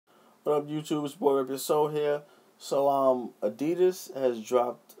What up, YouTube? It's boy Rip Your Soul here. So, Adidas has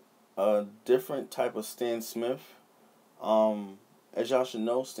dropped a different type of Stan Smith. Um, as y'all should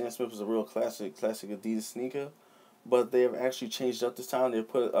know, Stan Smith is a real classic Adidas sneaker, but they have actually changed up this time. They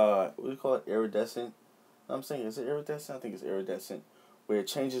put what do you call it? Iridescent. I'm saying, is it iridescent? I think it's iridescent, where it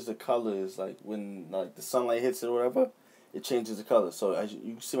changes the colors, like when the sunlight hits it or whatever, it changes the color. So as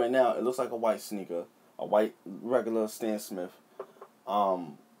you can see right now, it looks like a white sneaker, a white regular Stan Smith.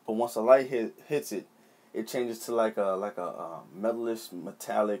 But once the light hits it, it changes to like a metalish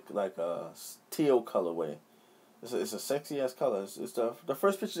metallic like a teal colorway. It's a sexy ass color. It's the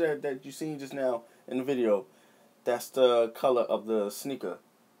first picture that you seen just now in the video. That's the color of the sneaker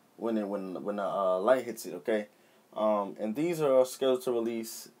when the light hits it. Okay, and these are scheduled to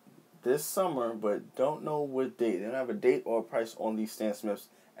release this summer, but don't know what date. They don't have a date or a price on these Stan Smiths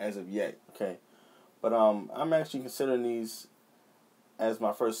as of yet. Okay, but I'm actually considering these as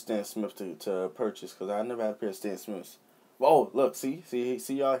my first Stan Smith to purchase because I never had a pair of Stan Smiths. Oh, look, see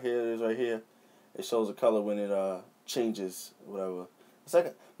y'all here it is right here. It shows the color when it changes, whatever. It's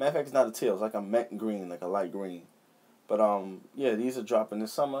like matter of fact, it's not a teal. It's like a matte green, like a light green. But yeah, these are dropping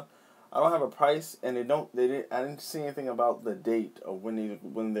this summer. I don't have a price, and I didn't see anything about the date of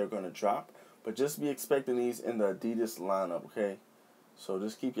when they're gonna drop. But just be expecting these in the Adidas lineup, okay? So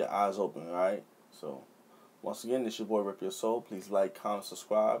just keep your eyes open, all right? So. Once again, this your boy Rip Your Soul. Please like, comment,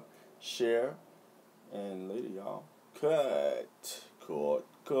 subscribe, share, and later, y'all. Cut.